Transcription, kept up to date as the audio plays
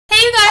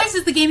guys,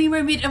 it's the Gaming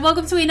Mermaid and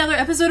welcome to another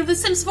episode of the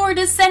Sims 4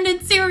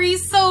 Descendants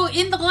series. So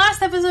in the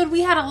last episode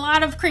we had a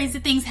lot of crazy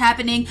things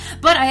happening,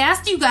 but I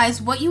asked you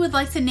guys what you would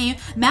like to name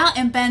Mal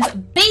and Ben's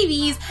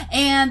babies,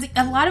 and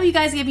a lot of you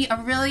guys gave me a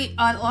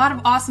lot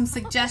of awesome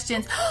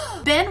suggestions.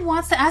 Ben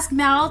wants to ask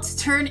Mal to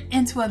turn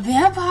into a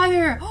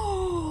vampire.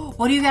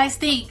 What do you guys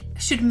think?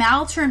 Should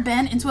Mal turn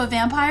Ben into a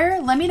vampire?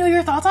 Let me know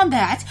your thoughts on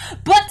that.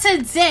 But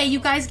today, you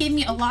guys gave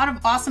me a lot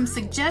of awesome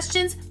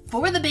suggestions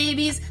for the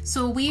babies,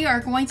 so we are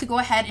going to go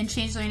ahead and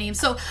change their names.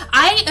 So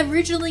I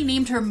originally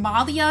named her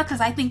Malia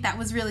because I think that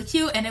was really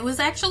cute, and it was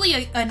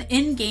actually an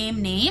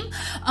in-game name.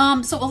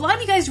 So a lot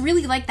of you guys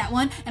really liked that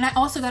one, and I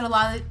also got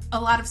a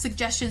lot of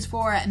suggestions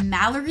for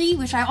Mallory,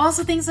 which I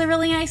also think is a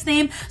really nice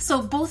name.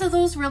 So both of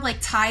those were like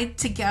tied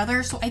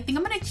together. So I think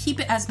I'm gonna keep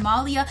it as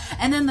Malia,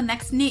 and then the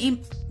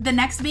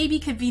next baby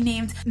could be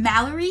named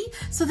Mallory.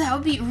 So that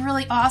would be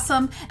really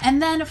awesome.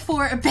 And then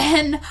for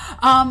Ben,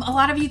 a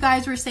lot of you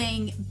guys were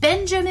saying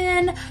Benjamin.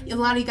 A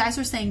lot of you guys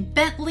were saying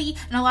Bentley,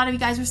 and a lot of you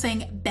guys were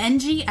saying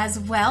Benji as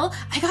well.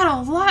 I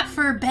got a lot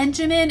for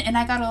Benjamin and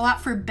I got a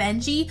lot for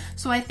Benji,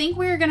 so I think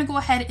we're gonna go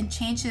ahead and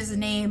change his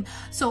name.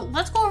 So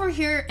let's go over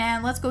here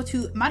and let's go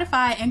to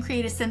modify and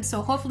create a sim,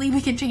 so hopefully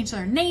we can change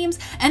their names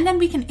and then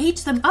we can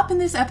age them up in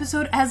this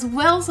episode as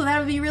well, so that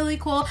would be really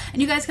cool.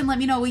 And you guys can let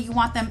me know what you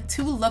want them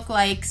to look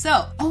like.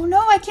 So, oh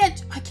no, I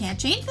can't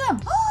change them.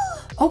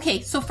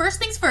 Okay, so first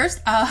things first,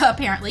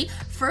 apparently,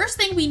 first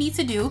thing we need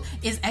to do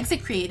is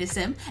exit Create a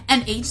Sim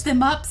and age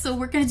them up. So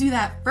we're gonna do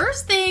that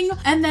first thing,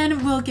 and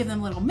then we'll give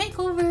them little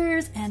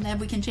makeovers, and then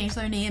we can change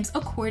their names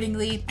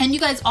accordingly. And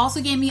you guys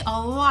also gave me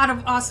a lot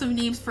of awesome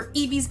names for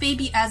Evie's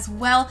baby as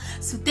well.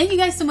 So thank you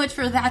guys so much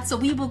for that. So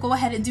we will go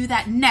ahead and do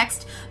that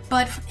next.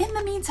 But in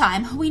the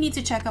meantime, we need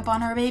to check up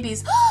on our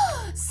babies.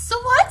 So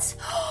what?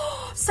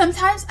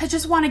 Sometimes I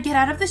just want to get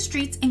out of the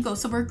streets and go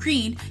somewhere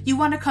green. You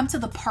want to come to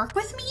the park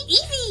with me?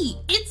 Evie,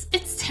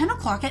 it's 10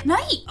 o'clock at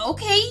night.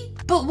 Okay,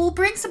 but we'll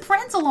bring some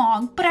friends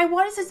along. But I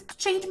wanted to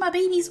change my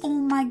babies. Oh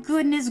my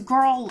goodness,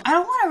 girl. I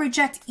don't want to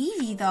reject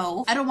Evie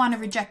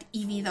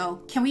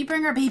though. Can we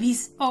bring our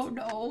babies? Oh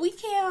no, we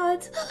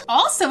can't.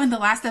 Also in the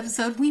last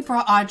episode, we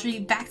brought Audrey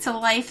back to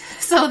life.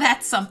 So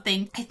that's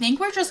something. I think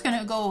we're just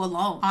gonna go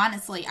alone.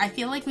 Honestly, I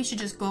feel like we should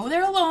just go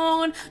there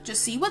alone.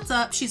 Just see what's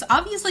up. She's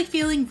obviously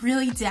feeling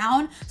really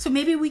down. So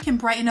maybe we can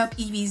brighten up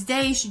Evie's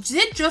day. She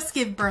did just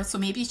give birth, so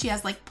maybe she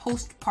has like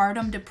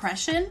postpartum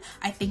depression.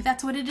 I think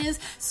that's what it is.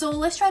 So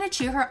let's try to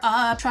cheer her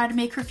up, try to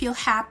make her feel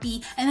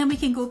happy, and then we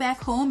can go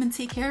back home and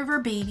take care of our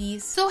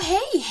babies. So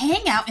hey,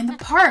 hang out in the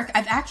park.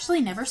 I've actually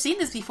never seen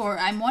this before.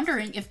 I'm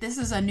wondering if this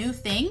is a new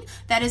thing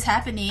that is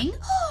happening.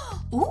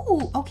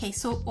 Ooh, okay,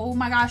 so oh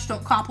my gosh,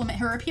 don't compliment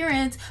her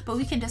appearance, but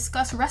we can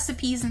discuss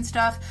recipes and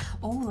stuff.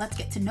 Oh, let's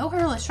get to know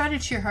her. Let's try to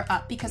cheer her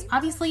up, because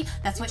obviously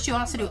that's what she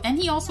wants to do. And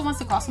he also wants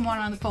to call someone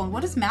on the phone.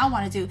 What does Mal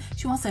want to do?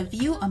 She wants to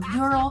view a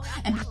mural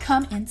and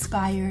become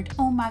inspired.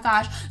 Oh my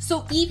gosh.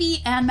 So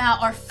Evie and Mal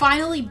are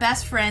finally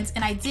best friends,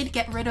 and I did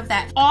get rid of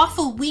that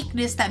awful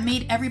weakness that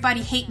made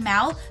everybody hate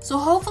Mal. So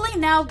hopefully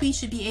now we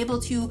should be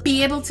able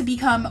to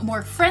become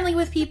more friendly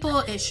with people.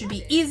 It should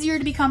be easier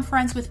to become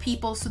friends with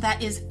people, so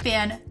that is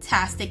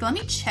fantastic. Let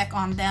me check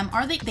on them.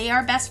 They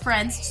are best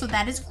friends, so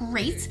that is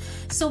great.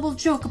 So we'll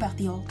joke about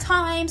the old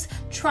times,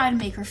 try to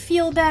make her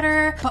feel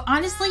better, but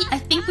honestly I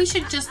think we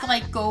should just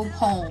like go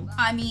home.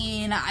 I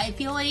mean, I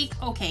feel like,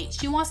 okay,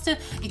 she wants to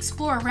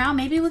explore around.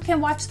 Maybe we can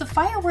watch the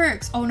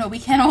fireworks. Oh no, we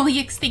can only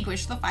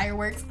extinguish the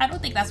fireworks. I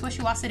don't think that's what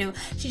she wants to do.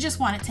 She just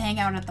wanted to hang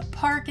out at the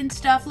park and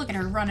stuff. Look at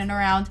her running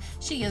around.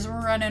 She is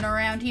running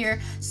around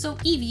here. So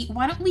Evie,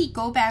 why don't we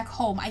go back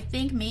home? I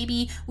think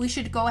maybe we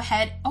should go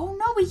ahead. Oh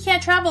no, we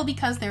can't travel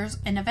because there's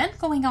an event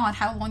going on.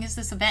 How long is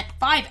this event?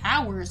 5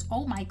 hours.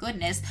 Oh my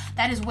goodness,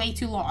 that is way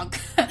too long.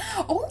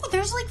 Oh,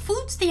 there's like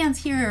food stands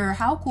here.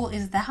 How cool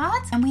is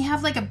that? And we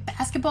have like a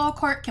basketball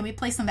court. Can we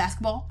play some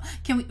basketball?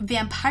 Can we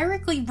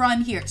vampirically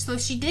run here? So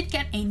she did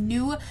get a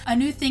new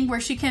thing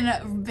where she can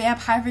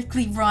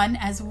vampirically run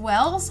as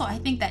well. So I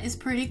think that is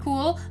pretty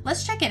cool.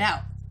 Let's check it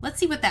out. Let's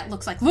see what that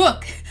looks like.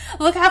 Look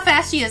how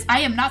fast she is.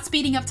 I am not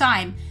speeding up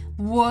time.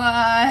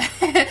 What?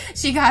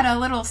 She got a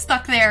little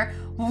stuck there.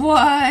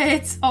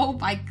 What? Oh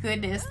my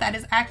goodness, that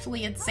is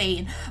actually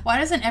insane. Why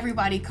doesn't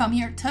everybody come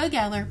here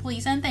together,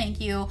 please and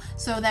thank you,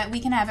 so that we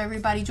can have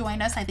everybody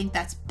join us? I think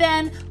that's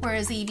Ben. Where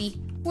is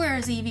Evie? Where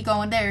is Evie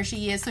going? There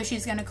she is. So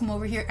she's gonna come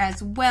over here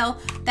as well.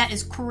 That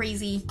is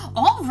crazy.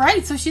 All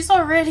right, so she's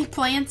already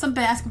playing some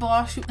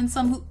basketball, shooting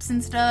some hoops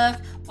and stuff.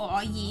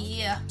 Oh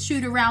yeah,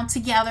 shoot around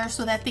together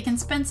so that they can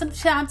spend some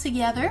time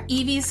together.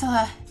 Evie's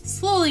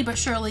slowly but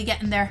surely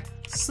getting there.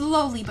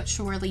 Slowly but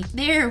surely.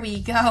 There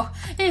we go.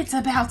 It's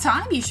about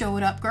time you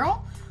showed up,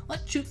 girl.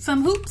 Let's shoot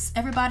some hoops.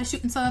 Everybody's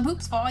shooting some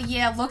hoops. Oh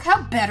yeah, look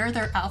how better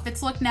their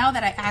outfits look now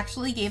that I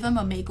actually gave them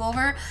a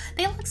makeover.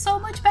 They look so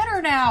much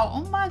better now.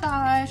 Oh my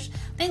gosh,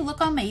 they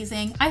look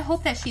amazing. I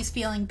hope that she's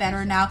feeling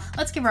better now.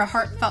 Let's give her a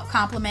heartfelt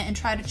compliment and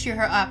try to cheer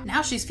her up.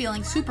 Now she's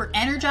feeling super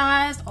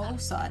energized. Oh,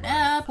 sun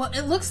up. Well,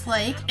 it looks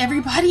like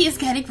everybody is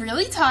getting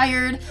really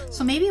tired,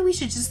 so maybe we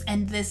should just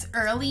end this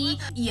early.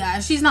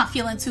 Yeah, she's not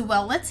feeling too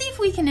well. Let's see if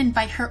we can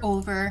invite her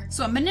over.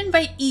 So I'm gonna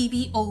invite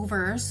Evie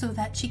over so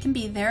that she can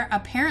be there.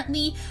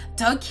 Apparently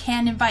Doug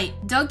can't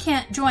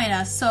join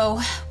us,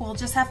 so we'll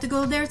just have to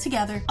go there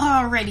together.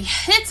 Alrighty,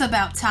 it's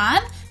about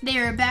time. They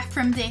are back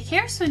from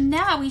daycare, so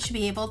now we should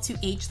be able to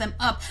age them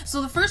up.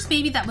 So the first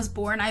baby that was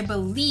born, I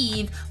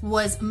believe,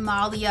 was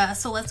Malia.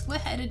 So let's go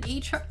ahead and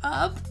age her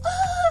up.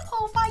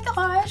 Oh my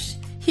gosh.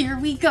 Here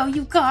we go,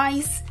 you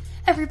guys.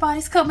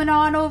 Everybody's coming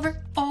on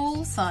over.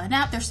 Oh, sun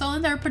out. They're still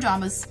in their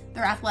pajamas.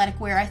 Their athletic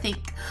wear, I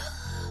think.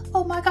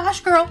 Oh my gosh,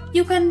 girl.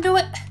 You can do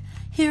it.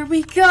 Here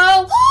we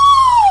go.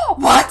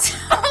 What?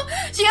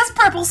 She has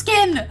purple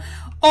skin.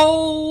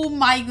 Oh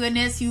my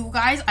goodness, you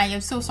guys. I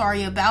am so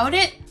sorry about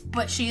it,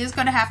 but she is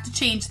going to have to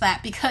change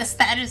that because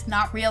that is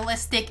not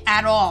realistic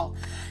at all.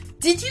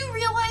 Did you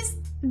realize,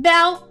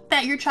 Belle,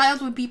 that your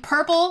child would be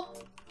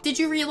purple? Did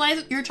you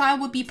realize your child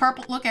would be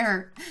purple? Look at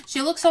her.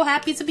 She looks so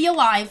happy to be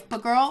alive,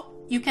 but girl,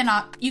 you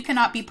cannot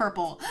be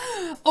purple.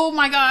 Oh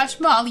my gosh,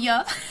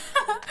 Malia.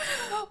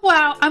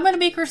 Wow, I'm gonna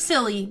make her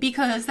silly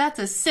because that's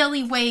a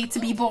silly way to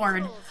be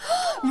born.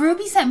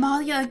 Ruby sent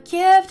Malia a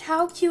gift.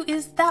 How cute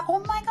is that? Oh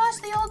my gosh,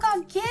 they all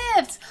got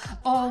gifts.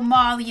 Oh,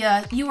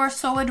 Malia, you are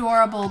so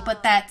adorable,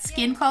 but that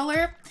skin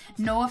color,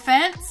 no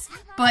offense,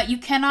 but you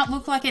cannot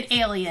look like an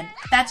alien.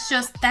 That's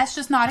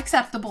just not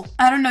acceptable.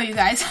 I don't know, you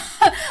guys.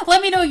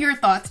 Let me know your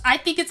thoughts. I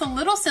think it's a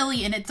little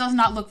silly and it does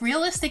not look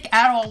realistic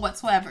at all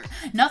whatsoever.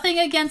 Nothing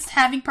against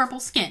having purple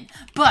skin,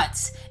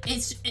 but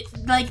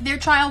like their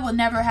child will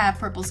never have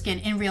purple skin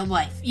in real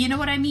life. You know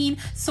what I mean?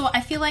 So I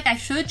feel like I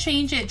should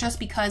change it just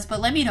because, but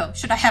let me know.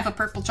 Should I have a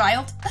purple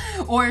child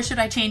or should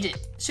I change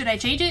it? Should I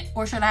change it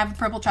or should I have a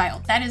purple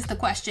child? That is the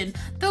question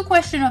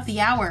of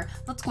the hour.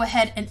 Let's go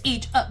ahead and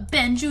age up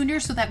Ben Jr.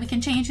 so that we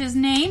can change his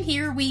name.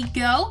 Here we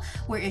go.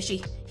 Where is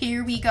she?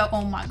 Here we go.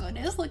 Oh my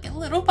goodness. Look at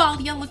little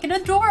Malia looking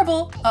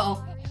adorable.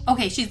 Uh-oh.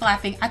 Okay, she's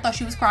laughing. I thought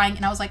she was crying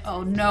and I was like,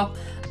 oh no.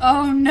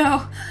 Oh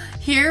no.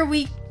 Here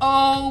we,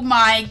 oh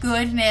my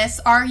goodness.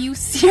 Are you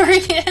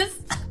serious?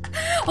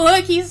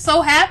 Look, he's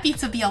so happy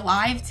to be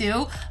alive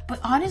too. But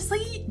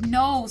honestly,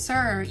 no,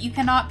 sir. You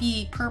cannot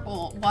be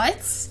purple.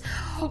 What?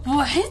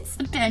 What?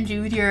 Ben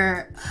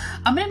Jr.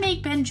 I'm gonna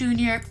make Ben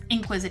Jr.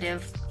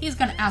 inquisitive. He's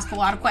gonna ask a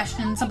lot of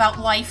questions about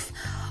life.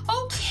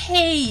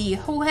 Okay,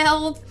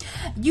 well,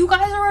 you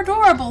guys are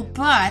adorable,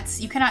 but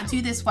you cannot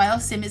do this while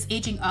Sim is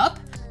aging up.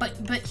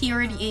 But he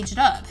already aged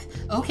up.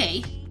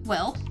 Okay,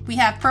 well, we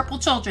have purple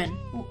children.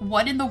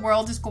 What in the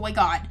world is going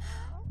on?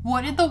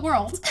 What in the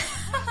world?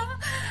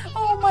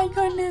 Oh my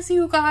goodness,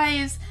 you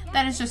guys.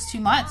 That is just too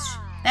much.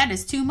 That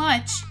is too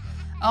much.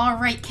 All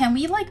right, can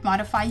we like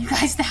modify you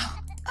guys now?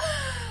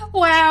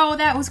 Wow,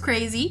 that was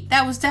crazy.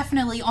 That was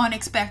definitely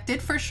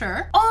unexpected for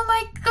sure. Oh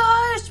my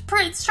gosh,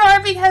 Prince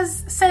Charming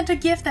has sent a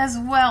gift as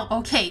well.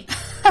 Okay.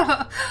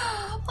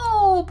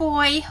 Oh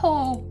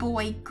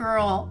boy,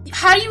 girl.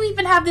 How do you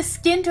even have this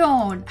skin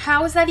tone?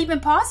 How is that even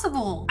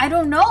possible? I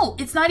don't know.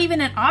 It's not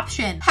even an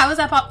option. How is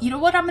that You know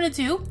what I'm gonna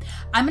do?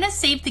 I'm gonna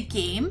save the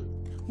game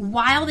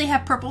while they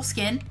have purple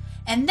skin,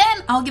 and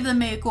then I'll give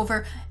them a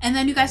makeover, and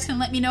then you guys can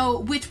let me know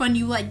which one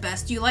you like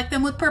best. Do you like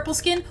them with purple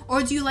skin,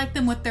 or do you like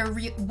them with their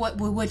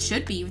what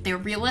should be their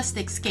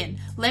realistic skin?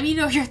 Let me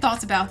know your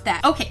thoughts about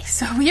that. Okay,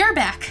 so we are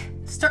back.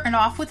 Starting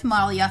off with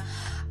Malia.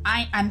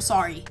 I'm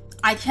sorry.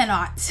 I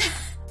cannot.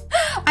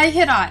 I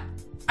cannot.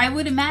 I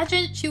would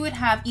imagine she would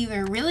have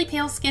either really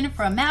pale skin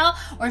from Mal,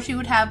 or she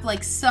would have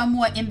like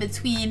somewhat in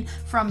between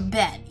from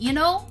Ben, you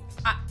know?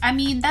 I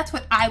mean, that's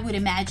what I would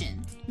imagine.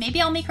 Maybe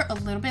I'll make her a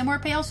little bit more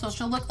pale so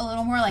she'll look a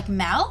little more like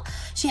Mal.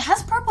 She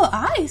has purple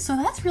eyes, so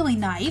that's really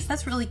nice.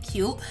 That's really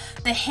cute.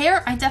 The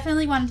hair, I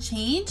definitely want to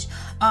change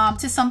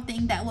to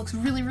something that looks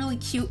really, really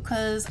cute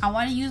because I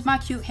want to use my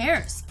cute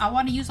hairs. I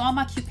want to use all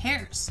my cute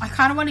hairs. I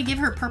kind of want to give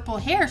her purple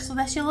hair so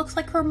that she looks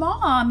like her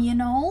mom, you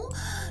know?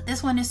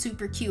 This one is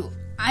super cute.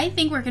 I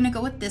think we're going to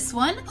go with this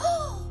one.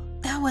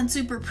 That one's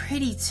super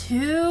pretty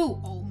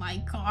too. Oh my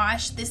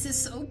gosh, this is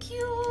so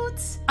cute.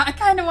 I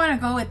kind of want to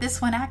go with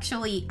this one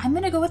actually. I'm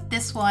gonna go with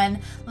this one.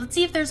 Let's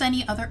see if there's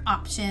any other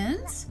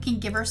options. Can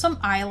give her some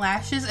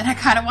eyelashes, and I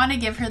kind of want to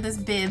give her this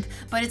bib,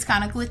 but it's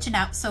kind of glitching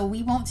out, so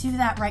we won't do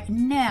that right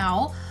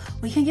now.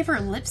 We can give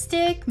her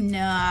lipstick.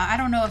 Nah, I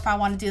don't know if I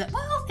want to do that.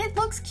 Well, it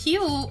looks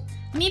cute.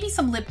 Maybe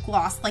some lip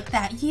gloss like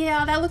that.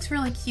 Yeah, that looks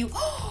really cute.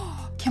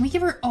 Can we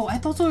give her, oh, I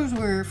thought those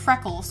were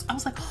freckles. I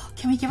was like, oh,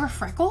 can we give her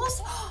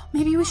freckles?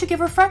 Maybe we should give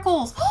her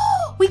freckles.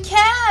 Oh, we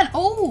can.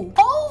 Oh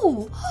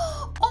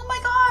my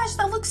gosh,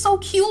 that looks so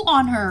cute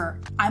on her.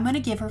 I'm gonna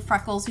give her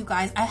freckles, you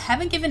guys. I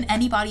haven't given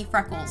anybody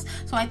freckles,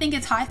 so I think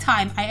it's high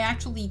time I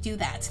actually do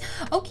that.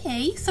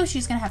 Okay, so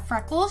she's gonna have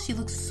freckles. She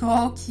looks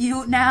so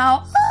cute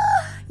now.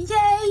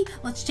 Yay!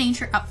 Let's change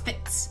her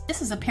outfits.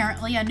 This is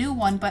apparently a new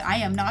one, but I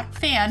am not a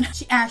fan.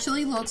 She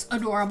actually looks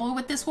adorable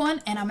with this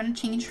one, and I'm gonna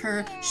change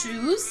her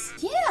shoes.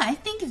 Yeah, I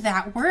think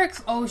that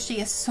works. Oh, she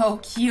is so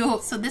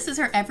cute. So this is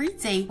her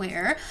everyday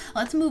wear.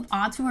 Let's move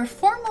on to her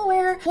formal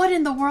wear. What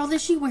in the world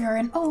is she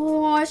wearing?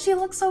 Oh, she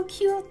looks so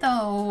cute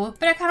though.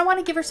 But I kind of want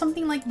to give her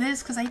something like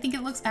this because I think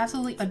it looks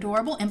absolutely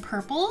adorable in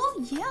purple.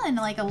 Yeah, and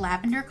like a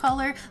lavender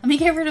color. Let me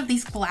get rid of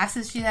these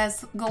glasses she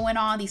has going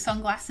on, these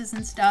sunglasses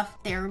and stuff.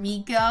 There we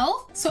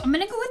go. So I'm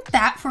gonna go with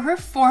that for her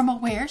formal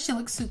wear. She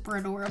looks super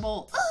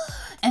adorable.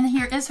 And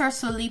here is her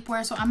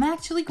sleepwear. So I'm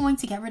actually going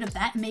to get rid of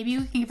that. Maybe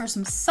we can give her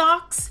some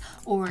socks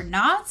or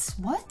not.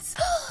 What?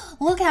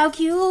 Look how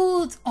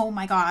cute. Oh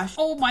my gosh.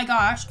 Oh my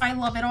gosh. I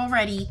love it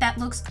already. That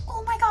looks,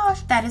 oh my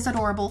gosh, that is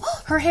adorable.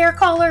 Her hair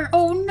color.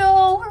 Oh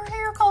no, her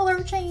hair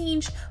color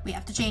changed. We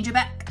have to change it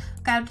back.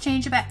 Gotta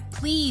change it back.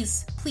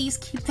 Please, please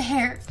keep the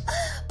hair.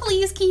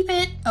 Please keep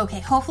it. Okay,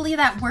 hopefully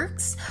that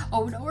works.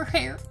 Oh no, her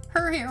hair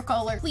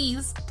color.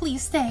 Please,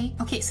 please stay.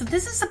 Okay, so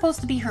this is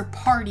supposed to be her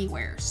party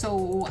wear.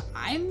 So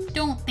I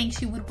don't think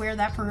she would wear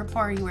that for her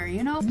party wear,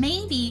 you know?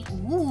 Maybe,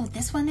 ooh,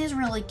 this one is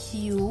really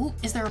cute.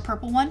 Is there a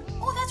purple one?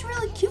 Oh, that's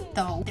really cute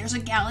though. There's a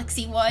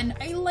galaxy one.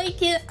 I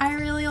like it. I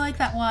really like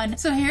that one.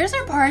 So here's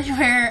her party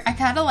wear. I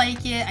kind of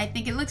like it. I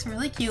think it looks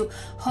really cute.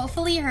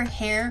 Hopefully her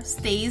hair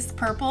stays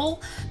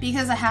purple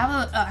because I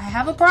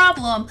have a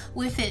problem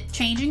with it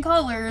changing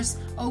colors.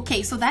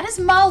 Okay, so that is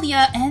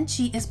Malia and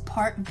she is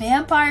part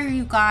vampire,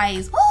 you guys.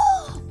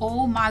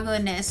 Oh my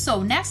goodness.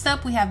 So next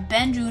up we have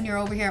Ben Jr.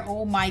 over here.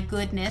 Oh my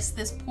goodness,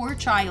 this poor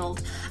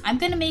child. I'm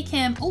gonna make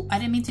him, oh, I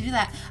didn't mean to do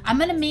that. I'm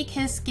gonna make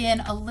his skin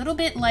a little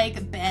bit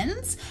like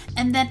Ben's,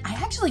 and then I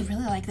actually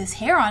really like this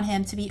hair on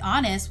him, to be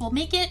honest. We'll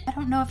make it, I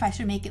don't know if I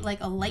should make it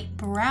like a light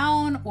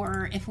brown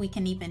or if we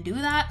can even do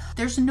that.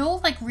 There's no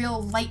like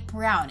real light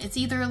brown. It's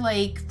either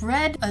like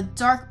red, a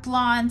dark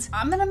blonde.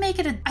 I think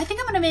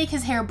I'm gonna make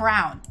his hair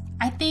brown.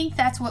 I think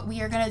that's what we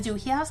are gonna do.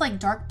 He has like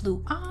dark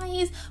blue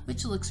eyes,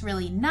 which looks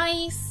really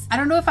nice. I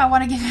don't know if I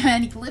want to give him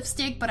any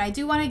lipstick, but I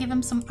do want to give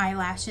him some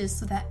eyelashes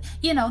so that,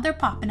 you know, they're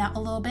popping out a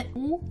little bit.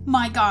 Oh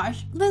my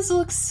gosh, this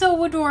looks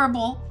so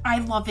adorable. I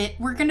love it.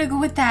 We're gonna go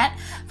with that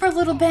for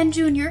little Ben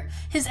Jr.,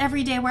 his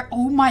everyday wear.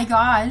 Oh my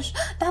gosh,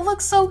 that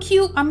looks so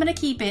cute. I'm gonna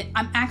keep it.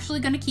 I'm actually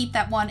gonna keep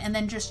that one and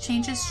then just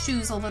change his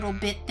shoes a little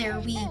bit. There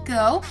we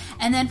go.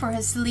 And then for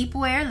his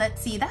sleepwear,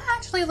 let's see, that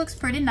actually looks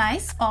pretty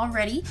nice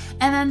already.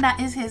 And then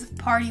that is his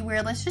party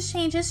wear. Let's just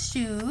change his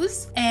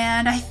shoes,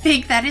 and I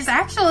think that is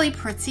actually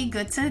pretty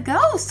good to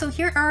go. So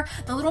here are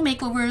the little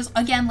makeovers.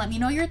 Again, let me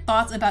know your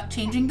thoughts about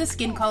changing the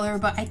skin color,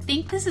 but I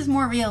think this is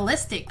more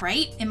realistic,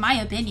 right? In my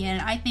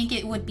opinion, I think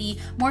it would be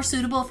more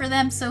suitable for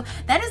them. So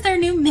that is their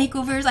new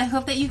makeovers. I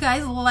hope that you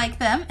guys like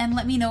them and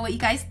let me know what you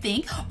guys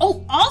think.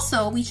 Oh,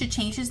 also we should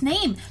change his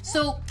name.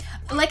 So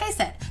like I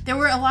said, there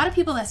were a lot of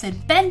people that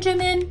said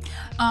Benjamin.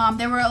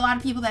 There were a lot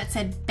of people that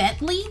said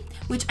Bentley,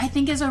 which I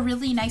think is a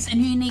really nice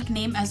and unique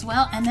name as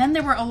well. And then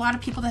there were a lot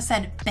of people that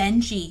said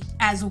Benji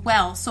as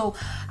well. So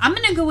I'm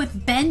gonna go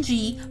with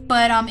Benji,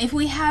 but if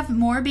we have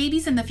more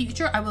babies in the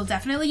future, I will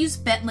definitely use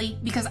Bentley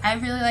because I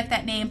really like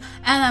that name,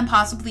 and then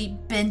possibly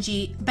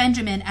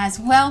Benjamin as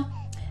well.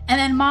 And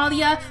then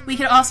Malia, we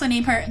could also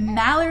name her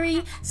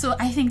Mallory. So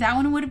I think that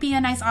one would be a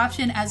nice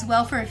option as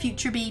well for a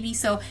future baby.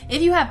 So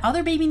if you have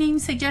other baby name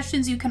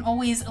suggestions, you can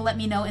always let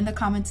me know in the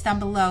comments down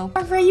below.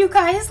 All right, you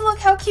guys, look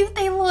how cute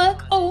they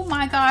look. Oh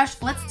my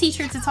gosh, let's teach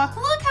her to talk.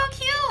 Look how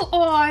cute.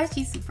 Oh,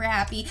 she's super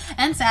happy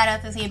and sad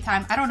at the same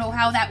time. I don't know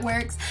how that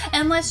works.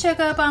 And let's check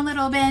up on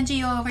little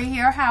Benji over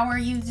here. How are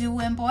you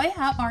doing, boy?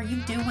 How are you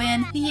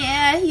doing?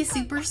 Yeah, he's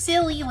super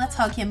silly. Let's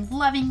hug him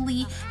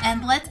lovingly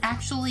and let's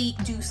actually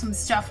do some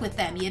stuff with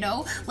them, you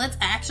know? Let's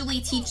actually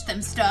teach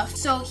them stuff.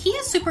 So he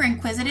is super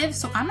inquisitive,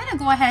 so I'm gonna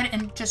go ahead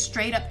and just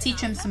straight up teach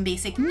him some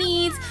basic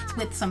needs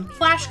with some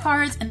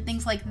flashcards and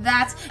things like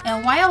that.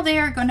 And while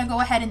they're gonna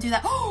go ahead and do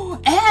that, oh,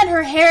 and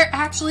her hair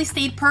actually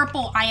stayed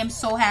purple. I am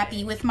so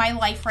happy with my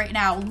life right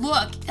now.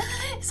 Look,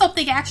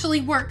 something actually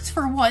worked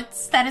for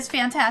once. That is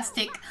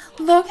fantastic.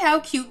 Look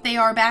how cute they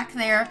are back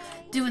there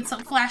doing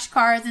some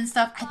flashcards and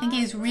stuff. I think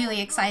he's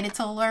really excited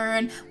to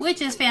learn,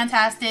 which is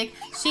fantastic.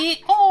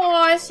 She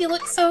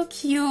looks so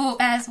cute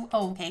as,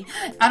 okay.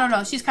 I don't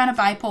know, she's kind of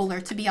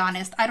bipolar, to be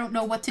honest. I don't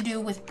know what to do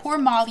with poor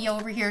Molly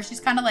over here. She's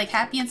kind of like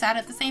happy and sad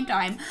at the same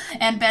time.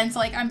 And Ben's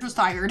like, I'm just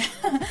tired.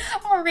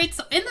 All right,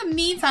 so in the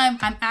meantime,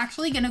 I'm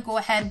actually gonna go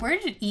ahead. Where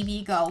did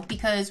Evie go?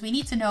 Because we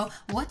need to know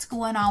what's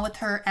going on with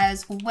her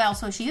as well.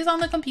 So she is on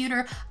the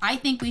computer. I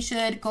think we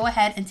should go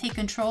ahead and take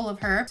control of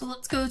her. So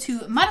let's go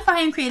to modify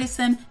and create a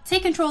sim,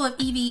 take control of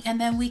Evie, and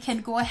then we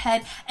can go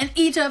ahead and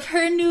age up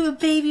her new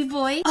baby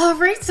boy. All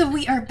right, so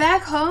we are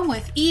back home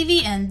with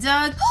Evie and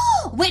Doug.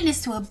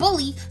 Witness to a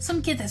bully.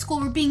 Some kids at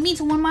school were being mean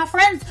to one of my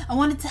friends. I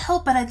wanted to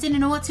help, but I didn't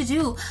know what to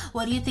do.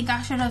 What do you think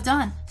I should have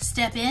done?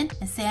 Step in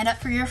and stand up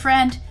for your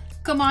friend.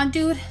 Come on,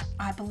 dude.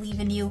 I believe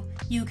in you.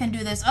 You can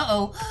do this.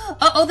 Uh-oh.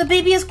 Uh-oh, the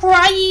baby is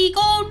crying.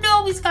 Oh,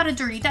 no, he's got a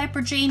dirty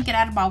diaper. Jane, get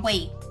out of my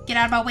way. Get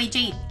out of my way,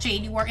 Jane.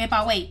 Jane, you are in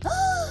my way.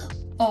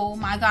 Oh,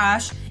 my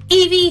gosh.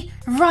 Evie,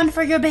 run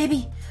for your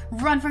baby.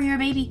 Run for your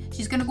baby.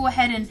 She's gonna go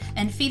ahead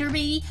and feed her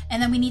baby,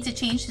 and then we need to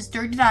change his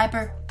dirty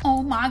diaper.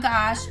 Oh my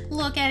gosh,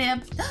 look at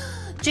him.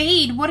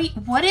 Jade,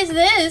 what is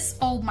this?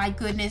 Oh my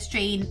goodness,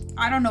 Jade.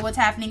 I don't know what's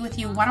happening with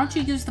you. Why don't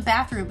you use the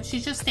bathroom?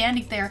 She's just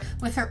standing there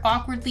with her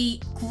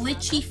awkwardly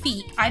glitchy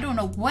feet. I don't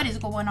know what is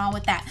going on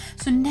with that.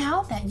 So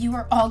now that you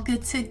are all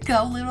good to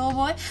go, little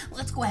boy,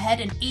 let's go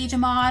ahead and age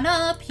him on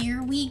up.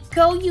 Here we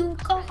go, you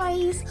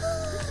guys.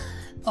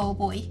 Oh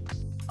boy.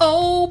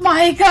 Oh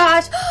my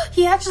gosh,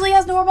 he actually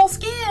has normal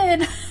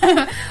skin.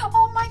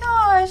 Oh my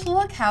gosh,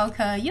 look how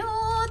cute.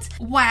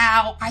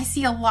 Wow, I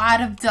see a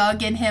lot of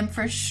Doug in him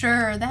for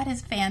sure. That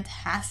is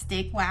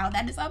fantastic. Wow,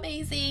 that is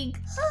amazing.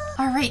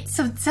 All right,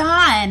 so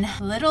Don,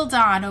 little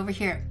Don over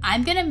here.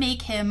 I'm gonna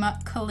make him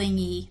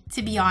clingy,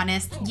 to be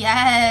honest.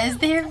 Yes,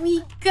 there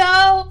we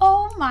go.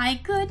 Oh my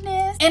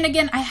goodness. And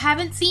again, I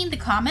haven't seen the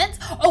comments.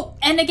 Oh,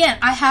 and again,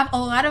 I have a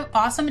lot of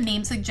awesome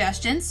name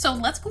suggestions. So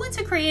let's go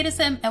into Create a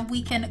Sim and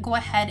we can go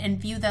ahead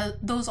and view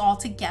those all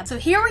together. So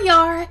here we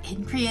are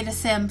in Create a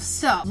Sim.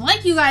 So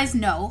like you guys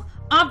know,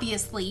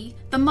 obviously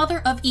the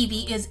mother of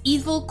Evie is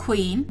Evil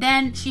Queen.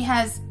 Then she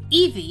has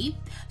Evie.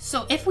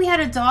 So if we had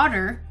a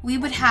daughter, we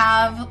would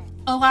have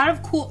a lot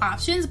of cool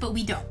options, but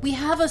we don't. We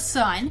have a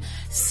son.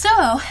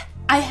 So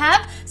I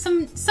have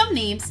some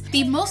names.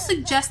 The most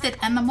suggested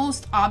and the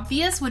most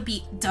obvious would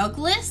be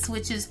Douglas,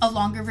 which is a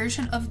longer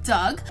version of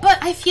Doug, but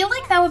I feel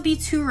like that would be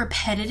too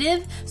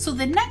repetitive. So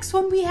the next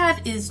one we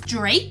have is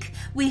Drake,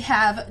 we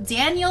have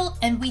Daniel,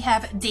 and we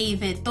have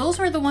David. Those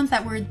were the ones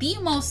that were the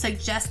most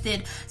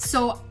suggested.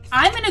 So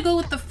I'm gonna go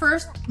with the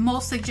first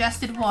most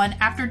suggested one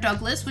after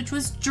Douglas, which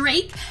was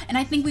Drake, and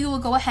I think we will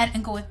go ahead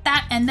and go with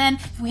that. And then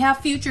if we have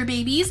future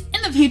babies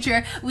in the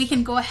future, we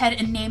can go ahead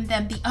and name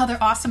them the other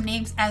awesome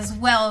names as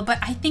well. But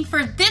I think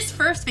for this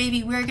first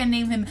baby, we're gonna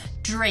name him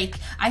Drake.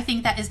 I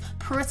think that is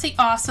pretty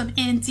awesome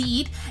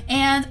indeed,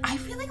 and I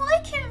really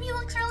like him. He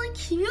looks really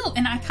cute,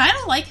 and I kind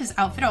of like his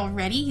outfit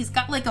already. He's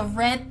got like a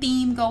red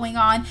theme going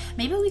on.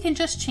 Maybe we can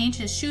just change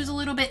his shoes a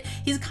little bit.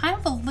 He's kind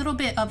of a little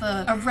bit of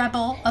a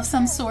rebel of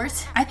some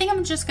sort. I think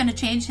I'm just gonna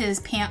change his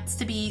pants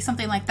to be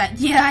something like that.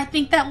 Yeah, I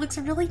think that looks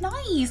really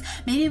nice.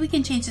 Maybe we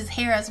can change his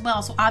hair as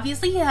well. So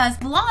obviously he has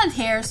blonde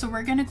hair, so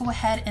we're gonna go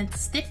ahead and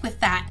stick with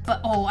that.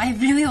 But oh, I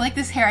really like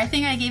this hair. I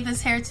think I gave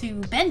this hair to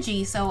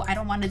Benji, so I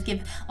don't want to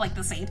give like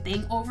the same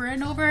thing over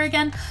and over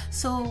again.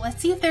 So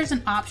let's see if there's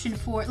an option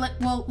for,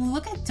 well,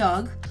 look at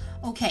Doug.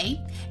 Okay,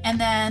 and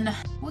then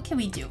what can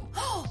we do?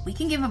 We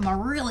can give him a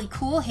really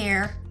cool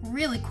hair,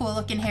 really cool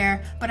looking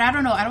hair, but I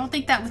don't know, I don't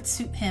think that would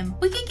suit him.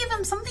 We can give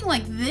him something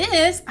like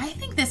this. I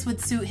think this would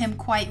suit him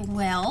quite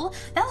well.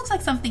 That looks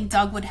like something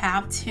Doug would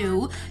have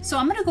too. So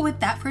I'm gonna go with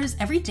that for his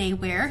everyday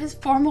wear. His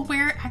formal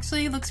wear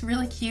actually looks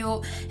really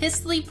cute. His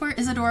sleepwear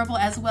is adorable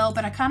as well,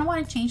 but I kind of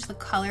want to change the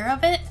color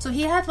of it. So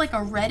he had like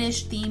a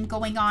reddish theme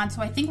going on,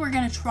 so I think we're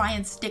gonna try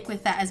and stick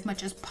with that as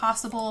much as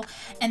possible.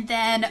 And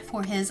then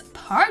for his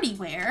party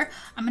wear,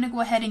 I'm gonna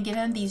go ahead and give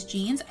him these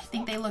jeans. I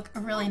think they look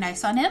really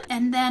nice on him.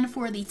 And then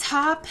for the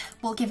top,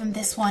 we'll give him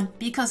this one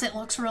because it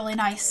looks really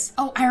nice.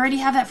 Oh, I already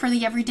have that for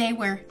the everyday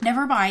wear.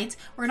 Never mind,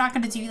 we're not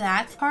gonna do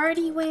that.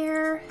 Party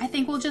wear, I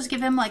think we'll just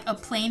give him like a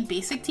plain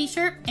basic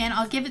t-shirt, and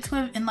I'll give it to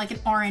him in like an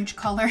orange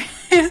color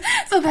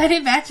so that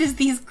it matches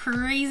these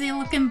crazy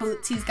looking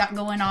boots he's got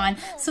going on.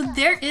 So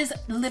there is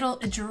little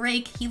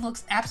Drake. He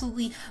looks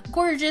absolutely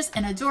gorgeous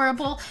and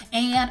adorable,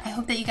 and I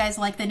hope that you guys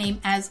like the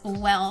name as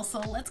well. So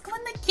let's go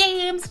in the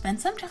game, spend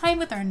some time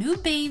with our new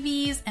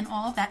babies and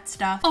all of that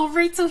stuff. All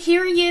right, so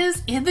here he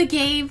is in the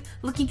game,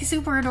 looking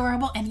super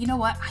adorable. And you know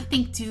what? I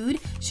think dude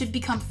should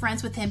become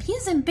friends with him.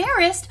 He's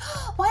embarrassed.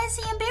 Why is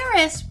he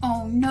embarrassed?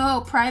 Oh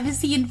no,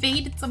 privacy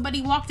invaded.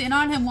 Somebody walked in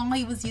on him while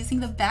he was using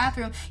the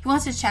bathroom. He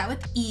wants to chat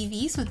with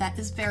Evie, so that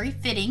is very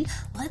fitting.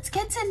 Let's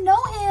get to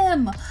know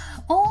him.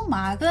 Oh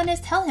my goodness,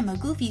 tell him a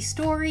goofy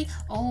story.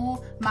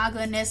 Oh my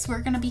goodness,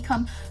 we're gonna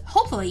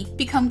hopefully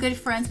become good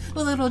friends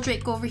with little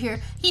Drake over here.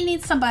 He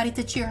needs somebody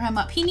to cheer him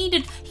up. He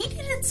needed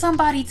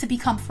somebody to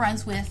become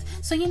friends with.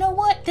 So you know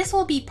what? This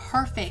will be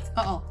perfect.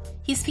 Uh-oh,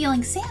 he's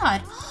feeling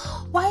sad.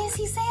 Why is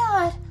he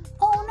sad?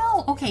 Oh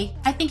no. Okay,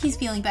 I think he's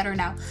feeling better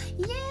now.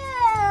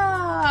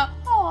 Yeah.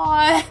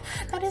 Aw,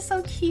 that is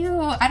so cute.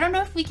 I don't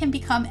know if we can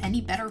become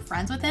any better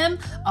friends with him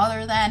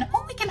other than,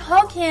 oh, we can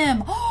hug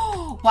him.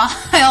 Oh,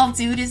 while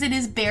dude is in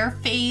his bare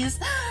phase.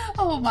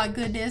 Oh my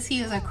goodness,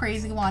 he is a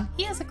crazy one.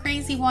 He is a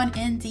crazy one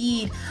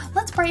indeed.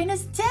 Let's brighten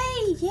his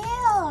day.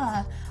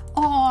 Yeah.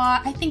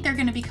 Aw, I think they're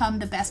gonna become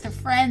the best of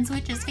friends,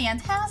 which is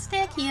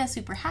fantastic. He is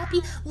super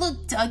happy.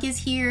 Look, Doug is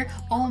here.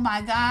 Oh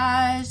my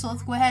gosh. So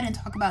let's go ahead and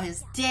talk about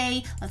his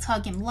day. Let's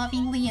hug him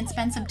lovingly and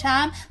spend some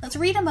time. Let's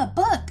read him a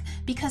book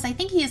because I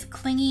think he is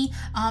clingy.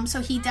 So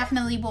he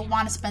definitely will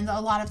want to spend a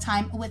lot of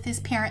time with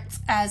his parents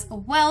as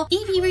well.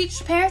 Evie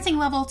reached parenting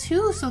level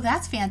 2, so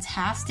that's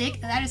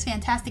fantastic. That is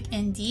fantastic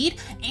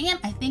indeed. And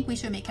I think we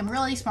should make him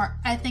really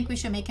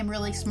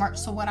smart.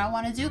 So what I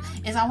want to do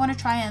is I want to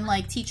try and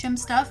like teach him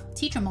stuff,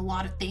 teach him a a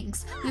lot of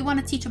things. We want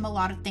to teach him a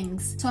lot of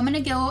things. So I'm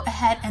going to go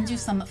ahead and do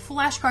some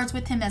flashcards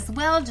with him as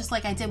well, just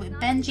like I did with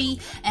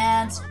Benji,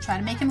 and try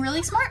to make him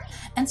really smart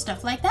and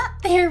stuff like that.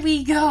 There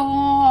we go.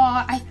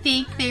 I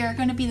think they are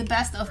going to be the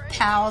best of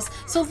pals.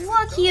 So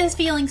look, he is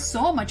feeling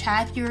so much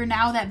happier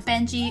now that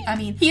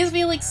he is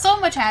feeling so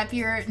much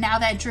happier now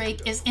that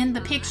Drake is in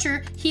the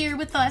picture here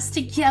with us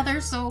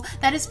together. So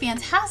that is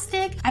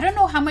fantastic. I don't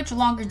know how much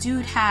longer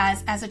dude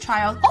has as a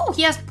child. Oh,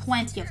 he has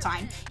plenty of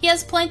time. He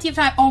has plenty of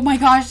time. Oh my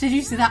gosh, did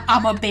you see that?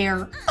 I'm a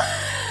bear.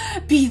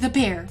 Be the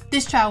bear.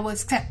 This child will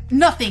accept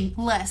nothing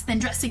less than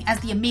dressing as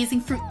the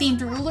amazing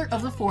fruit-themed ruler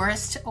of the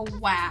forest. Oh,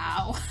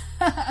 wow.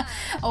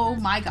 Oh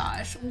my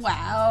gosh.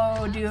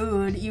 Wow,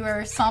 dude, you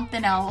are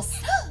something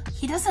else.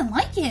 He doesn't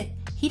like it.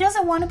 He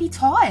doesn't want to be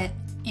taught.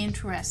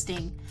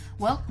 Interesting.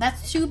 Well,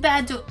 that's too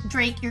bad,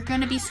 Drake. You're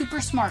gonna be super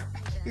smart.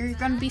 You're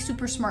gonna be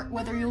super smart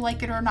whether you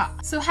like it or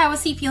not. So how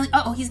is he feeling?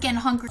 Uh-oh, he's getting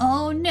hungry.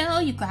 Oh no,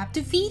 you have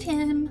to feed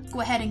him.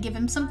 Go ahead and give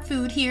him some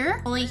food here.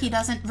 Hopefully he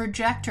doesn't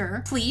reject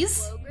her.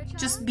 Please,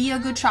 just be a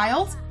good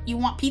child. You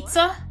want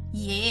pizza?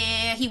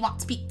 Yeah, he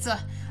wants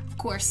pizza. Of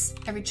course,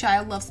 every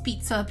child loves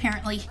pizza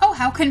apparently. Oh,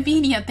 how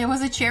convenient. There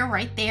was a chair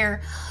right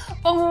there.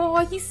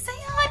 Oh, he's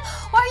sad.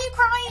 Why are you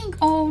crying?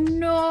 Oh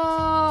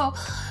no.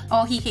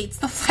 Oh, he hates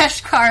the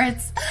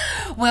flashcards.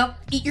 Well,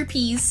 eat your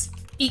peas.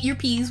 Eat your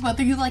peas,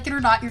 whether you like it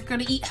or not. You're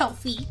gonna eat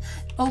healthy.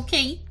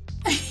 Okay.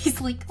 He's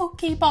like,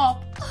 okay,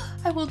 Bob,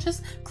 I will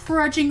just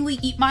grudgingly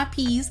eat my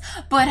peas,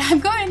 but I'm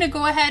going to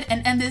go ahead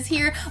and end this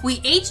here. We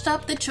aged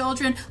up the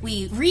children,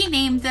 we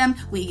renamed them,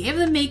 we gave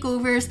them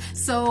makeovers,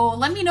 so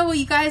let me know what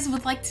you guys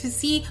would like to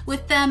see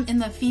with them in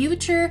the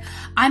future.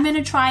 I'm going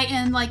to try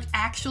and like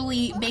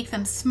actually make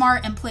them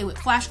smart and play with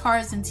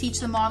flashcards and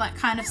teach them all that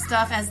kind of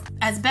stuff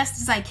as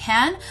best as I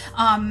can.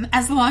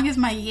 As long as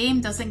my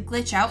game doesn't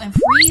glitch out and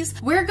freeze,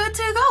 we're good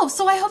to go.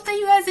 So I hope that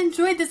you guys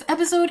enjoyed this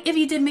episode. If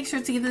you did, make sure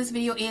to give this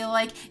video a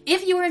like.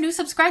 If you are new,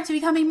 subscribe to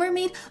become a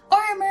mermaid or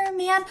a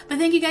merman. But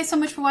thank you guys so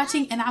much for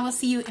watching, and I will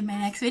see you in my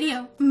next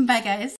video. Bye guys.